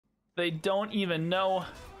They don't even know.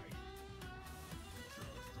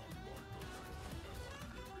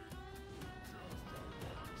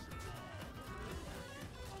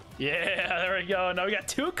 Yeah, there we go. Now we got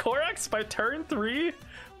 2 Korraks by turn 3.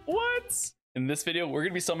 What? In this video, we're going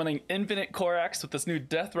to be summoning infinite Korraks with this new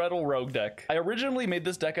Deathrattle rogue deck. I originally made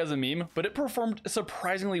this deck as a meme, but it performed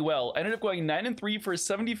surprisingly well. I ended up going 9-3 for a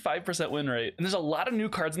 75% win rate. And there's a lot of new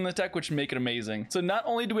cards in this deck which make it amazing. So not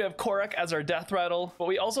only do we have Korrak as our Deathrattle, but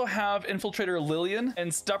we also have Infiltrator Lillian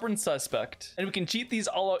and Stubborn Suspect. And we can cheat these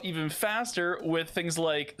all out even faster with things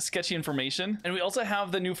like Sketchy Information. And we also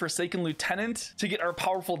have the new Forsaken Lieutenant to get our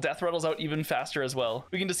powerful Deathrattles out even faster as well.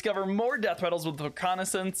 We can discover more Deathrattles with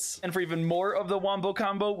Reconnaissance, and for even more of the Wombo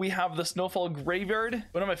combo, we have the Snowfall Graveyard.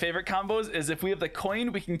 One of my favorite combos is if we have the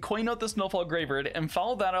coin, we can coin out the Snowfall Graveyard and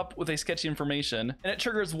follow that up with a Sketchy Information, and it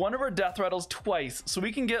triggers one of our Deathrattles twice, so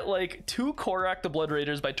we can get like 2 Korrak the Blood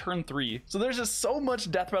Raiders by turn 3. So there's just so much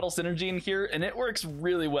Deathrattle synergy in here, and it works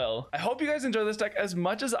really well. I hope you guys enjoy this deck as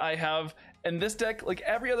much as I have. And this deck, like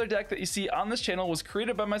every other deck that you see on this channel, was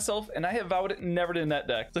created by myself, and I have vowed never to net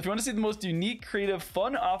deck. So if you want to see the most unique, creative,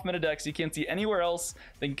 fun off-meta decks you can't see anywhere else,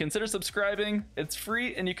 then consider subscribing. It's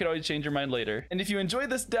free, and you can always change your mind later. And if you enjoy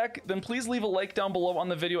this deck, then please leave a like down below on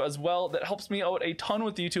the video as well. That helps me out a ton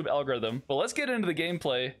with the YouTube algorithm. But let's get into the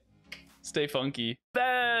gameplay. Stay funky.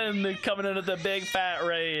 Ben coming in with the big fat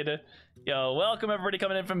raid. Yo, welcome everybody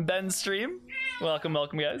coming in from Ben's stream. Welcome,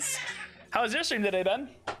 welcome guys. How was your stream today, Ben?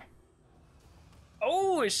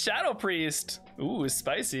 Oh, a Shadow Priest. Ooh,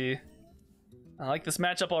 spicy. I like this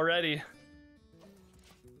matchup already.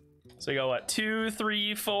 So we go what? 2,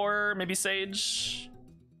 3, 4, maybe Sage.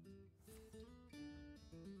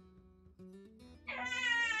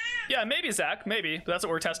 Yeah, maybe Zach, maybe. That's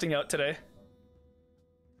what we're testing out today.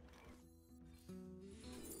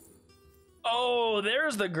 Oh,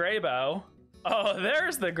 there's the Gray Bow. Oh,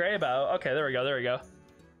 there's the Gray Bow. Okay, there we go, there we go.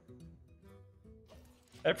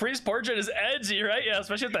 That priest portrait is edgy, right? Yeah,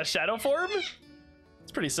 especially with that shadow form.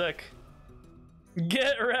 It's pretty sick.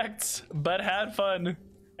 Get wrecked, but had fun.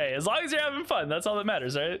 Hey, as long as you're having fun, that's all that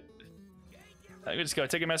matters, right? I can just go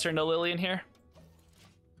take a master into Lillian here.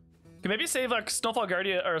 Can maybe save like Snowfall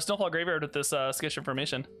Guardian or Snowfall Graveyard with this Sketch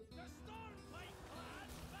Information.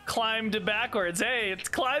 Climbed backwards. Hey, it's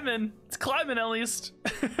climbing. It's climbing at least.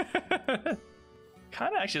 Kind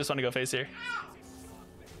of actually just want to go face here.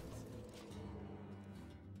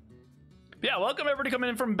 Yeah, welcome everybody coming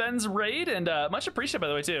in from Ben's raid, and much appreciated by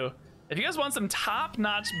the way too. If you guys want some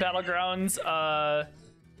top-notch Battlegrounds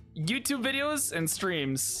YouTube videos and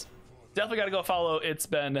streams, definitely got to go follow It's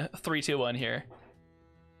Ben 321 here.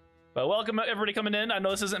 But welcome everybody coming in. I know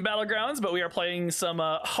this isn't Battlegrounds, but we are playing some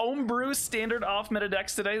homebrew standard off-meta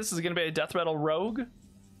decks today. This is going to be a Deathrattle Rogue.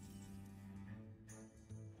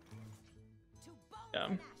 Yeah.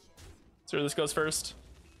 So where this goes first.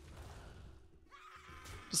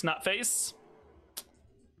 Just not face.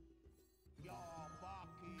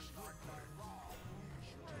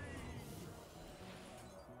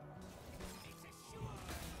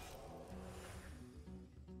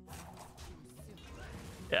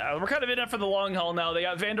 Yeah, we're kind of in it for the long haul now. They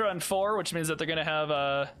got Vander on 4, which means that they're gonna have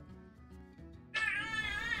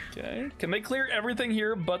okay, can they clear everything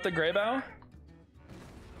here but the Gray Bow?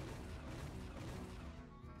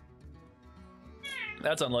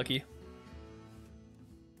 That's unlucky.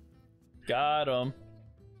 Got him.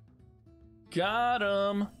 Got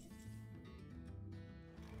him.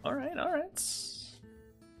 All right, all right.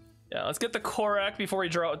 Yeah, let's get the Korrak before we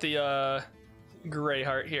draw out the Grey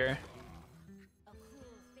Heart here.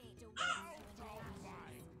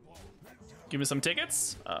 Give me some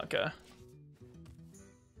tickets. Okay.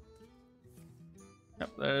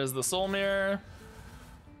 Yep, there's the Soul Mirror.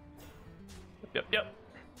 Yep, yep.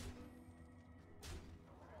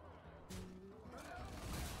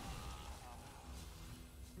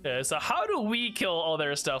 Okay, so how do we kill all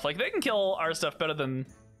their stuff? Like, they can kill our stuff better than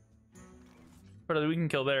we can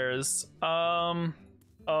kill theirs. Oh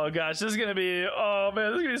gosh, this is gonna be, oh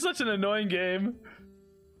man, this is gonna be such an annoying game.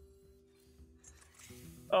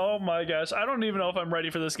 Oh my gosh, I don't even know if I'm ready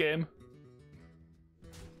for this game.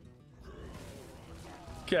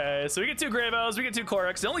 Okay, so we get 2 Gray Bows, we get 2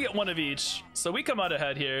 Korraks. They only get 1 of each, so we come out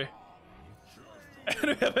ahead here.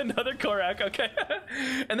 And we have another Korrak, okay.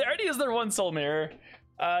 And they already used their 1 Soul Mirror.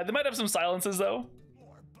 They might have some silences though.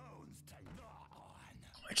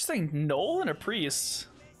 I just think Noel and a priest.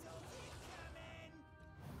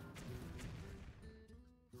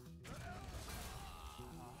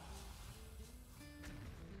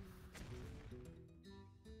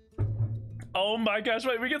 Oh my gosh,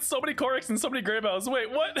 wait, we get so many Korraks and so many Grey Bows.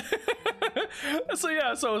 Wait, what? So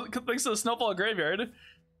yeah, so thanks to the Snowfall Graveyard,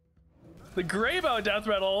 The Greybow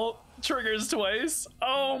Deathrattle triggers twice.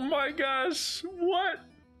 Oh my gosh. What?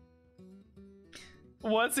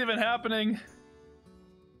 What's even happening?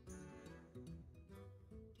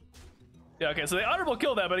 Yeah, okay, so they honorable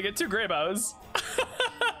kill that, but I get 2 Greybows.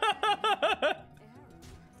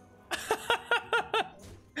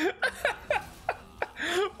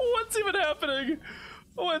 What's even happening?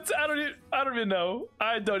 I don't even know.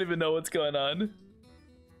 I don't even know what's going on.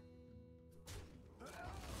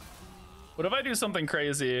 What if I do something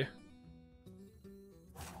crazy?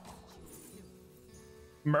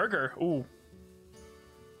 Murger. Ooh.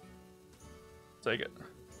 Take it.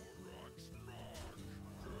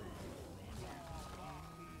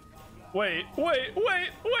 Wait.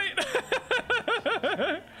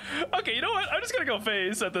 Okay, you know what? I'm just gonna go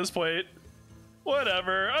face at this point.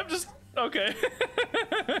 Whatever. I'm just okay.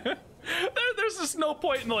 There's just no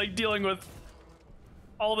point in like dealing with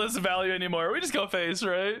all this value anymore. We just go face,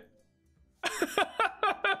 right?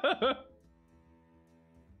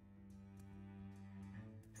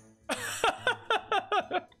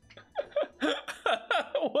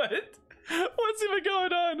 What? What's even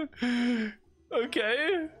going on?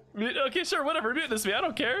 Okay. Okay, sure, whatever. Mutinous me. I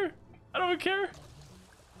don't care. I don't care.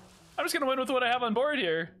 I'm just gonna win with what I have on board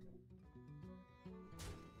here.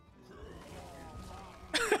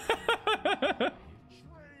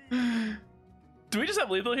 Do we just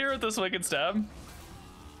have lethal here with this wicked stab?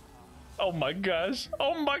 Oh my gosh.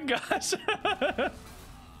 Oh my gosh.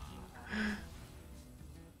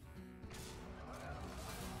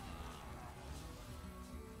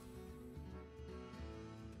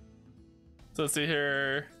 So let's see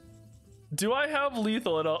here. Do I have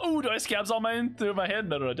lethal at all? Oh, do I scabs all mine through my head?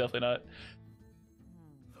 No, definitely not.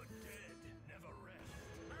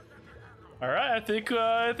 All right, I think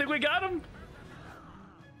we got him.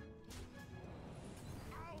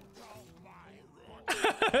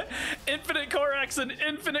 Infinite Korraks and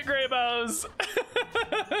infinite Greybows.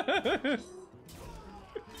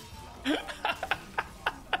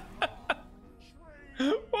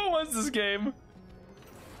 What was this game?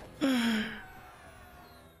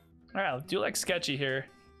 All right, I do like sketchy here.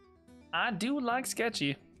 I do like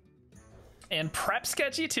sketchy. And prep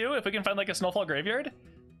sketchy too, if we can find like a snowfall graveyard.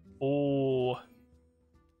 Oh,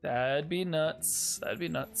 that'd be nuts. That'd be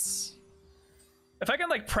nuts. If I can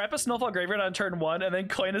like prep a snowfall graveyard on turn 1 and then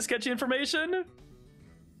coin a sketchy information.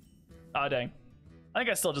 Oh, dang. I think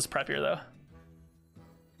I still just prep here though.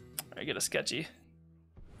 All right, get a sketchy.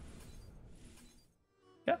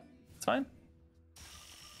 Yeah, it's fine.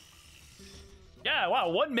 Yeah, wow,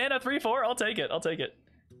 1 mana 3/4. I'll take it. I'll take it.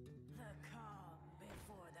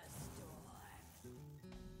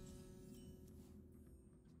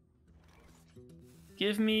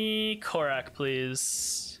 Give me Korrak,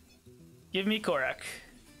 please. Give me Korrak.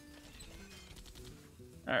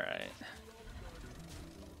 All right.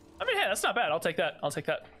 I mean, hey, that's not bad. I'll take that. I'll take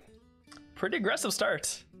that. Pretty aggressive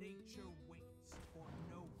start.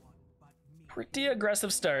 Pretty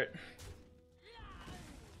aggressive start.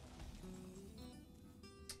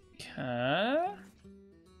 Okay.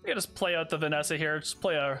 We can just play out the Vanessa here. Just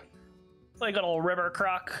play a good old river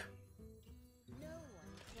croc.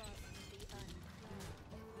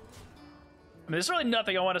 I mean, there's really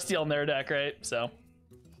nothing I want to steal in their deck, right? So.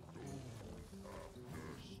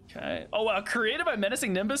 Okay. Oh wow, created by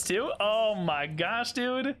Menacing Nimbus too? Oh my gosh,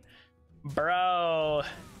 dude. Bro.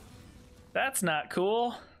 That's not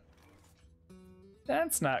cool.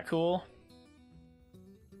 That's not cool.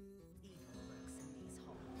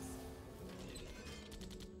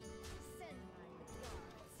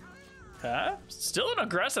 Okay. Still an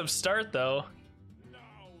aggressive start though.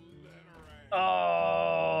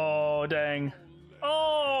 Oh, dang.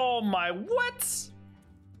 Oh my, what?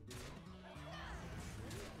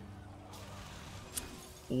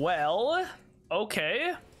 Well,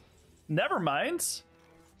 okay. Never mind.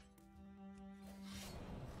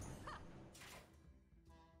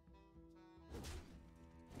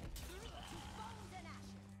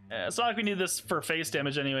 Yeah, it's not like we need this for face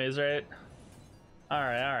damage anyways, right? All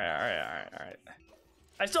right.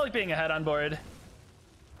 I still like being ahead on board.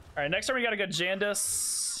 All right, next time we gotta go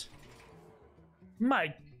Jandis.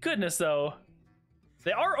 My goodness, though.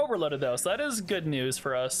 They are overloaded, though, so that is good news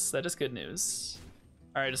for us. That is good news.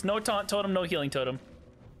 All right, just no taunt totem, no healing totem.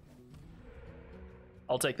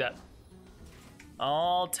 I'll take that.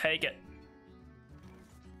 I'll take it.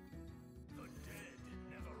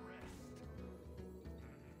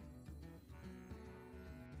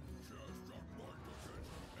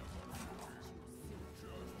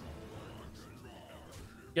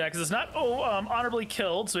 Yeah, because it's not honorably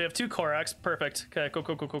killed, so we have 2 Korraks. Perfect. Okay,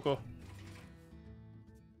 cool.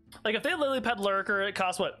 Like if they lily pad lurker, it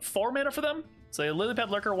costs what, 4 mana for them? So a lily pad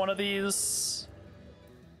lurker, one of these.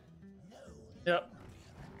 Yep.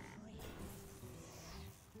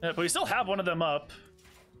 Yeah, but we still have one of them up.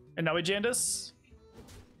 And now we Jandis.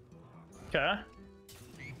 Okay.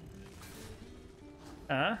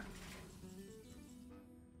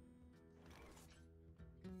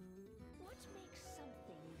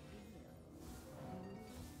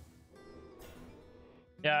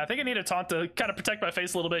 Yeah, I think I need a taunt to kind of protect my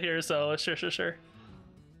face a little bit here, so sure.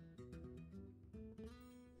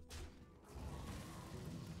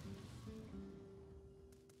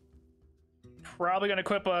 Probably gonna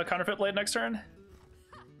equip a counterfeit blade next turn.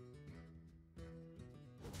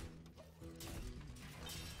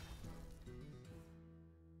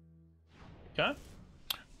 Okay.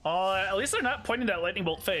 At least they're not pointing that lightning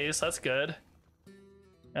bolt face. That's good.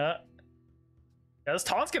 Yeah, this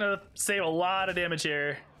taunt's gonna save a lot of damage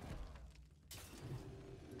here.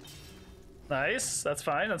 Nice. That's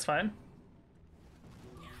fine. That's fine.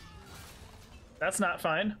 That's not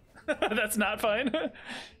fine. That's not fine.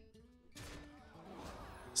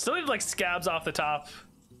 Still need like scabs off the top.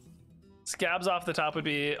 Scabs off the top would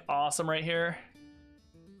be awesome right here.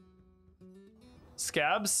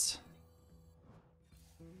 Scabs.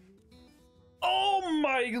 Oh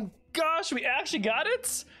my gosh, we actually got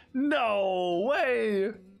it? No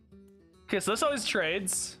way. Okay, so this always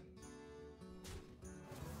trades.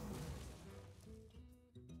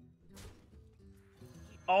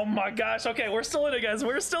 Oh my gosh, okay, we're still in it, guys.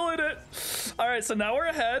 We're still in it. All right, so now we're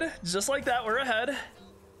ahead. Just like that, we're ahead.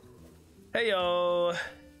 Hey, yo.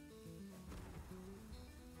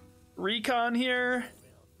 Recon here.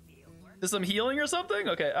 Is some healing or something?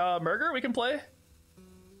 Okay, Murger, we can play.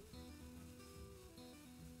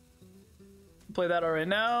 Play that all right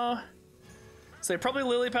now. So they probably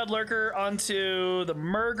lily pad lurker onto the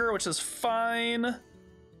Murger, which is fine.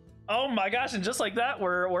 Oh my gosh, and just like that,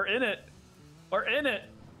 we're in it. We're in it.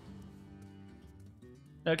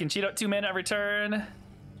 I can cheat out 2 mana every turn.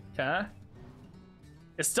 Okay.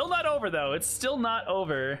 It's still not over though. It's still not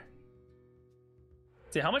over.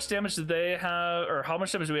 See, how much damage did they have, or how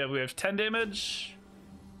much damage do we have? We have 10 damage.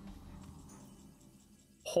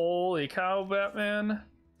 Holy cow, Batman.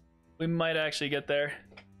 We might actually get there.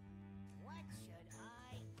 What should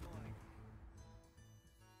I order?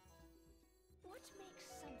 What makes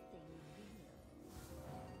something real?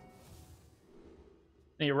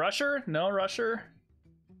 Any rusher? No rusher.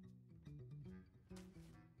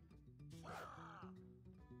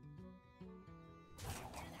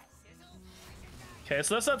 Okay,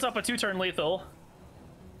 so this sets up a 2-turn lethal.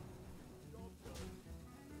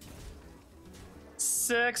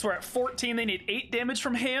 6, we're at 14. They need 8 damage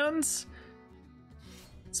from hands.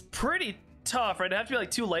 It's pretty tough, right? It'd have to be like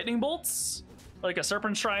 2 lightning bolts, like a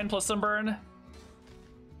serpent shrine plus some burn.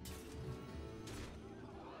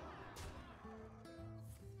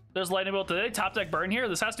 There's lightning bolt. Did they top deck burn here?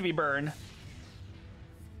 This has to be burn,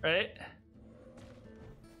 right?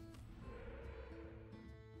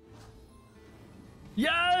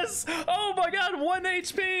 Yes! Oh my god, 1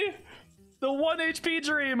 HP! The 1 HP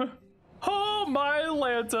dream! Oh my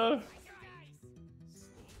Lanta!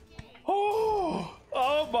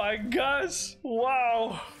 Oh my gosh!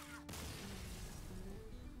 Wow!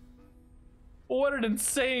 What an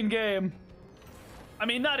insane game! I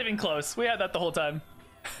mean, not even close. We had that the whole time.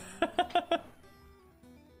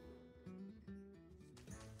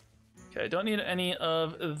 Okay, don't need any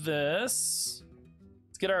of this.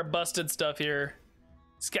 Let's get our busted stuff here.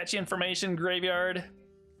 Sketchy information graveyard.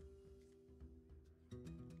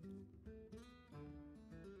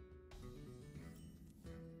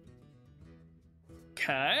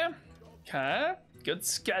 Okay. Good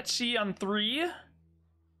sketchy on 3.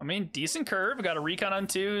 I mean, decent curve. We got a recon on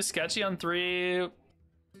 2, sketchy on 3. Okay,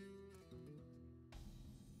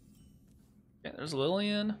 there's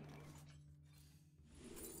Lillian.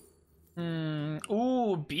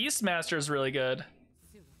 Ooh, Beastmaster is really good. I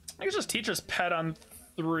think it's just Teacher's Pet on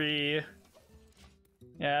 3.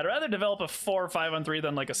 Yeah, I'd rather develop a 4 or 5 on 3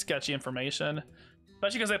 than like a sketchy information.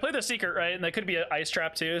 Especially because they play the secret, right? And they could be an ice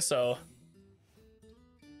trap too, so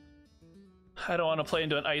I don't want to play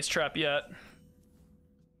into an ice trap yet.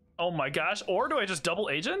 Oh my gosh, or do I just double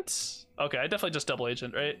agent? Okay, I definitely just double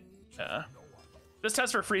agent, right? Yeah. This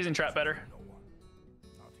tests for freezing trap better.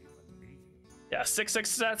 Yeah, 6/6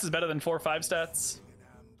 stats is better than 4/5 stats.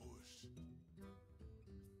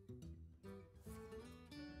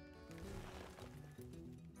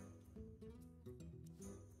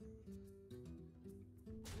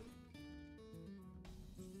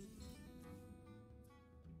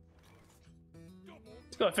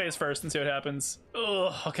 Let's go phase first and see what happens.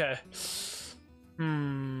 Ugh, okay.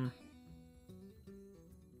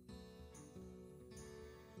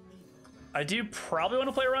 I do probably want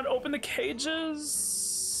to play around open the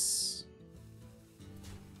cages.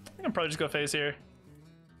 I think I'm probably just go face here.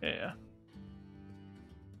 Yeah.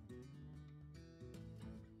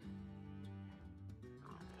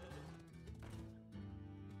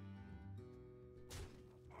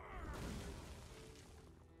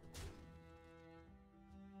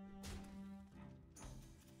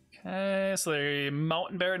 Okay, so the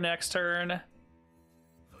mountain bear next turn. The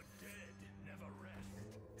dead never rest.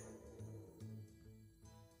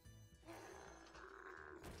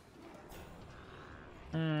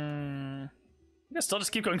 I guess still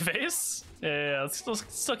just keep going face. Yeah, let's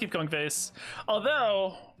still keep going face.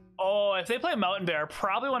 Although, oh, if they play mountain bear,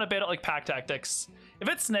 probably want to bait out like pack tactics. If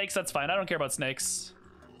it's snakes, that's fine. I don't care about snakes.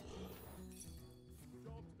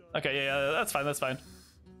 Okay, yeah, that's fine. That's fine.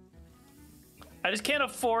 I just can't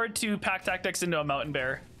afford to pack tactics into a mountain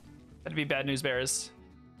bear. That'd be bad news bears.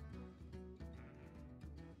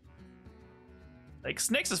 Like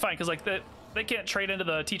snakes is fine because like they can't trade into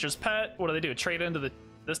the teacher's pet. What do they do? Trade into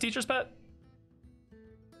this teacher's pet?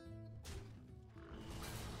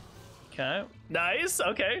 Okay, nice.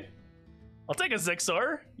 Okay, I'll take a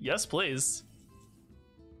Zixor. Yes, please.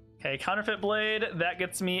 Okay, counterfeit blade. That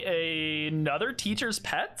gets me another teacher's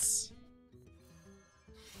pets.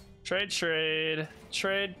 Trade, trade,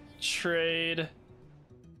 trade, trade.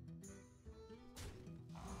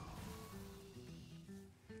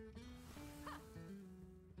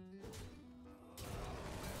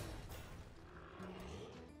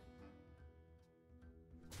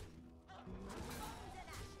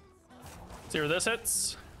 See where this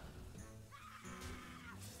hits.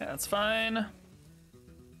 Yeah, that's fine.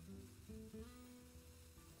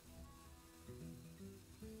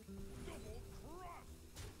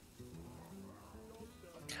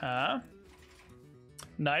 Okay.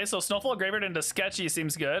 Nice. So Snowfall Graveyard into Sketchy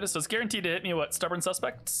seems good. So it's guaranteed to hit me, what, Stubborn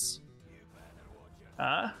Suspects?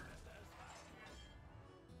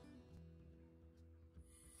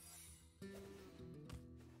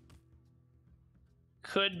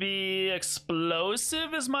 Could be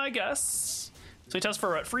Explosive is my guess. So he tests for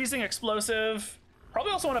what? Freezing, Explosive.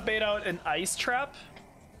 Probably also want to bait out an Ice Trap.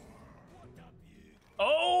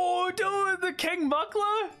 Oh, dude, the King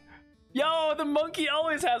Mukla? Yo, the monkey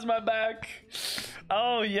always has my back.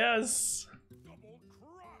 Oh, yes.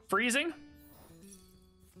 Freezing.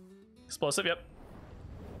 Explosive, yep.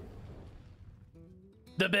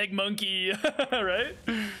 The big monkey, right?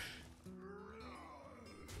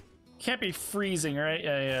 Can't be freezing, right?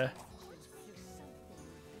 Yeah, yeah.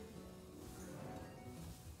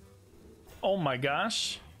 Oh my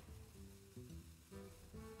gosh.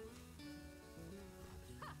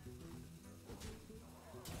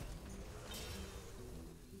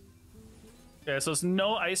 Okay, so it's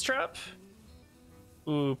no ice trap.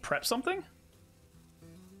 Ooh, prep something?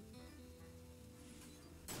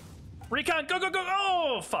 Recon, go, go, go!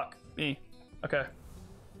 Oh, fuck me. Okay.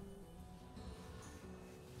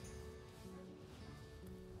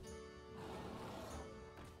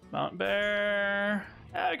 Mount Bear.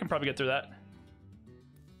 I can probably get through that.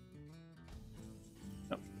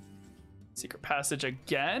 Nope. Secret Passage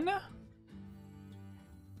again.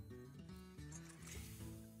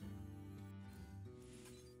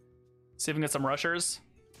 See if we can get some rushers.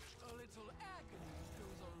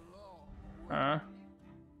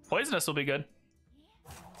 Poisonous will be good.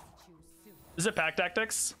 Is it pack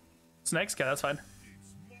tactics? Snakes? Okay, that's fine.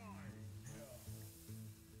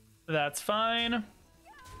 That's fine.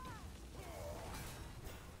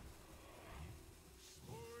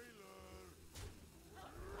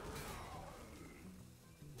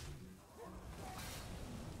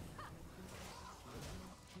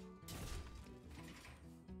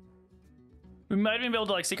 We might even be able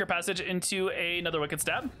to like secret passage into another wicked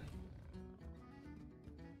stab.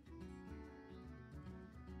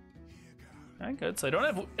 Okay, good. So I don't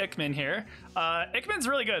have Ickman here. Ickman's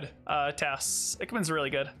really good. Tass. Ickman's really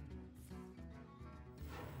good.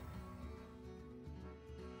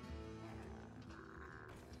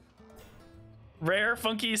 Rare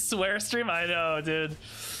Funky swear stream. I know, dude.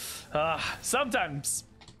 Sometimes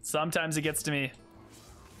it gets to me.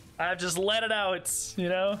 I've just let it out, you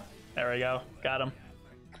know. There we go. Got him.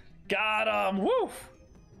 Got him. Woo!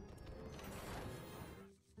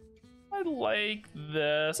 I like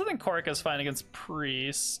this. I think Korrak is fine against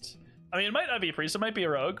Priest. I mean, it might not be a Priest. It might be a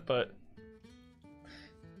Rogue, but...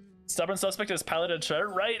 Stubborn Suspect is Piloted Shredder.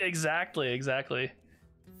 Right, exactly, exactly.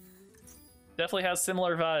 Definitely has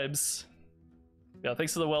similar vibes. Yeah,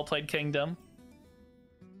 thanks to the well-played Kingdom.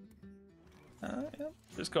 Yeah.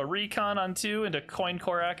 Just go Recon on 2 into Coin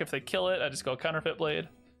Korrak. If they kill it, I just go Counterfeit Blade.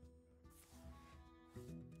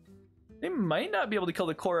 They might not be able to kill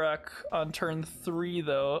the Korrak on turn 3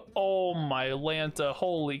 though. Oh my Lanta,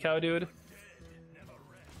 holy cow, dude.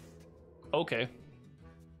 Okay.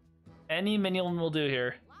 Any minion will do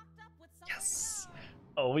here. Yes.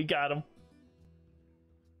 Oh, we got him.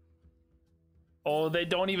 Oh, they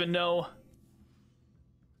don't even know.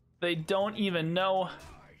 They don't even know.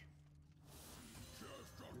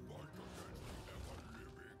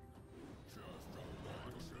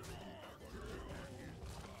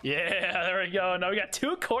 Yeah, there we go. Now we got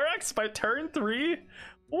 2 Korraks by turn 3.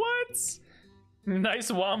 What? Nice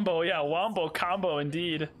wombo. Yeah, wombo combo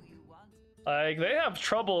indeed. Like, they have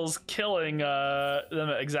troubles killing them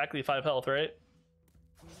at exactly 5 health, right?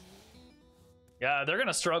 Yeah, they're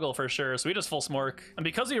gonna struggle for sure. So we just full smork. And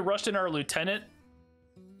because we rushed in our lieutenant,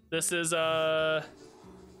 this is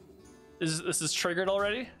triggered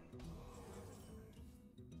already.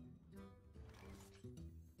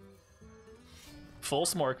 Full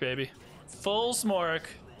smork, baby. Full smork.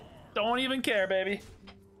 Don't even care, baby.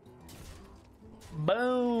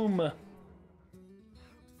 Boom.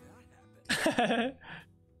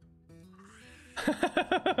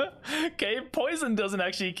 Okay, poison doesn't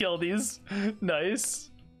actually kill these. Nice.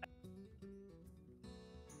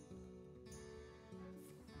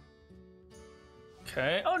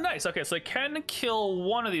 Okay. Oh, nice. Okay, so I can kill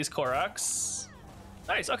one of these Korraks.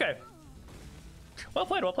 Nice. Okay. Well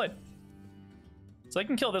played. Well played. So I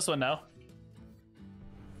can kill this one now.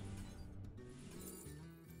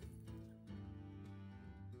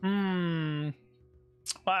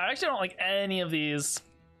 Well, I actually don't like any of these.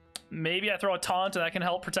 Maybe I throw a taunt and that can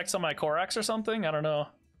help protect some of my Korraks or something. I don't know.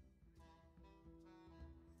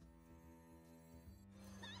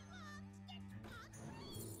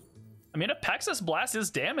 I mean, a Pexus Blast is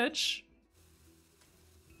damage.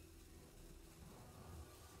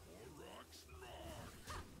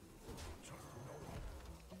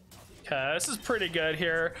 Okay, this is pretty good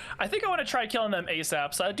here. I think I want to try killing them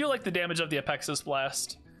ASAP, so I do like the damage of the Apexis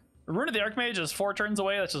Blast. Rune of the Archmage is 4 turns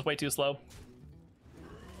away, that's just way too slow.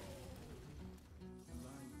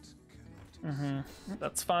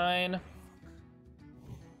 That's fine.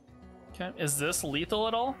 Okay, is this lethal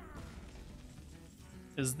at all?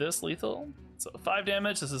 Is this lethal? So 5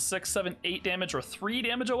 damage, this is 6, 7, 8 damage, or 3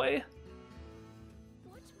 damage away.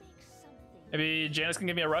 Maybe Janice can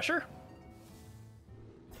give me a rusher?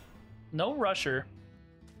 No rusher.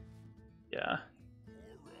 Yeah.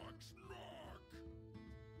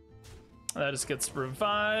 That just gets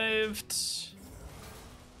revived.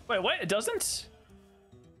 Wait, what? It doesn't?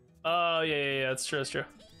 Oh, yeah, that's true, that's true.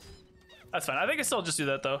 That's fine. I think I still just do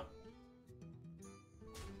that, though.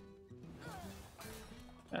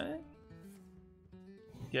 Okay.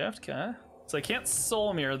 Gift, okay. So I can't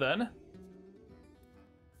soul mirror then.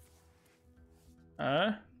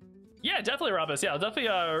 Yeah, definitely Robus. Yeah, I'll definitely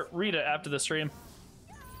read it after the stream.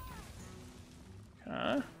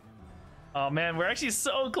 Okay. Oh man, we're actually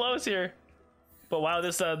so close here. But wow,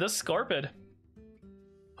 this Scorpid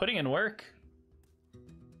putting in work.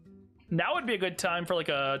 Now would be a good time for like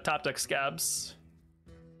a top deck Scabs.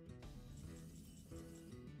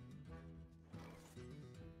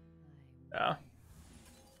 Yeah.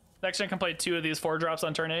 Next gen can play 2 of these 4-drops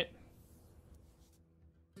on turn 8.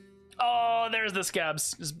 Oh, there's the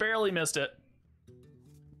Scabs. Just barely missed it.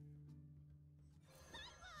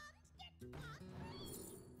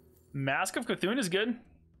 Mask of Cthulhu is good.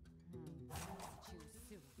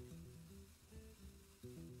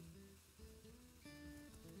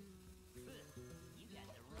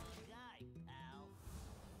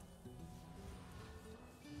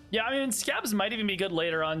 Yeah, I mean, Scabs might even be good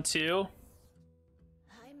later on, too.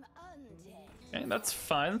 Okay, that's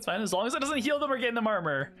fine, that's fine. As long as it doesn't heal them or gain them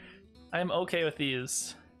armor, I'm okay with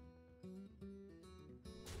these.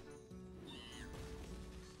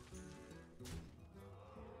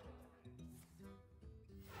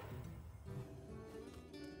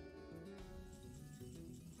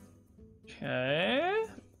 Okay.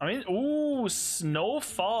 I mean, ooh,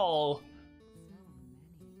 Snowfall.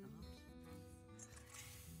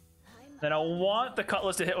 Then I want the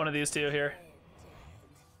Cutlass to hit one of these two here.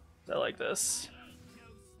 I like this.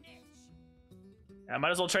 I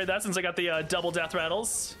might as well trade that since I got the double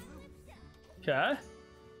Deathrattles. Okay.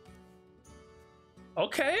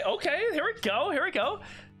 Okay, here we go.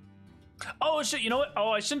 Oh shit, you know what?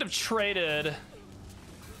 Oh, I shouldn't have traded.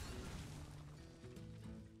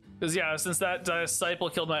 Because yeah, since that Disciple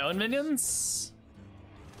killed my own minions,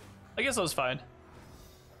 I guess I was fine.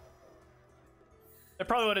 I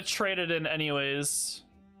probably would have traded in anyways.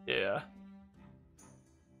 Yeah.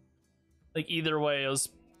 Like either way,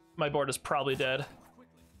 my board is probably dead.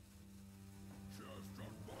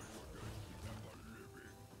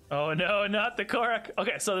 Oh no, not the Korrak.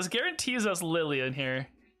 Okay, so this guarantees us Lillian here.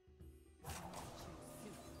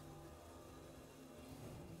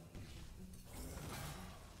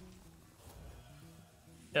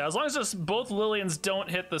 Yeah, as long as just both Lillians don't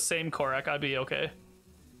hit the same Korrak, I'd be okay.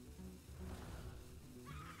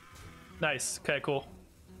 Nice. Okay, cool.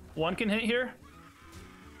 One can hit here.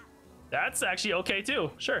 That's actually okay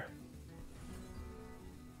too. Sure.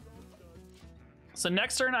 So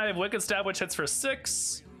next turn I have Wicked Stab, which hits for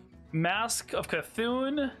 6. Mask of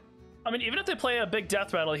Cthulhu. I mean, even if they play a big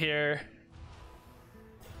Deathrattle here,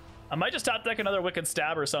 I might just top deck another Wicked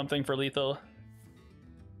Stab or something for lethal.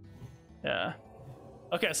 Yeah.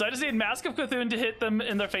 Okay, so I just need Mask of Cthulhu to hit them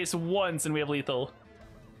in their face once and we have lethal.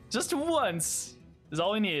 Just once is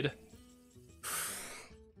all we need.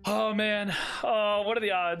 Oh man. Oh, what are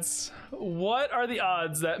the odds? What are the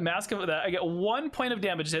odds that Mask of that I get 1 point of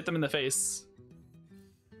damage to hit them in the face?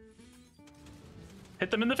 Hit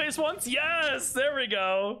them in the face once? Yes! There we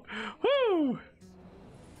go. Woo!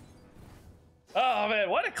 Oh man,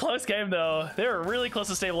 what a close game though. They were really close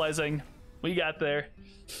to stabilizing. We got there.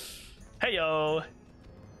 Hey yo.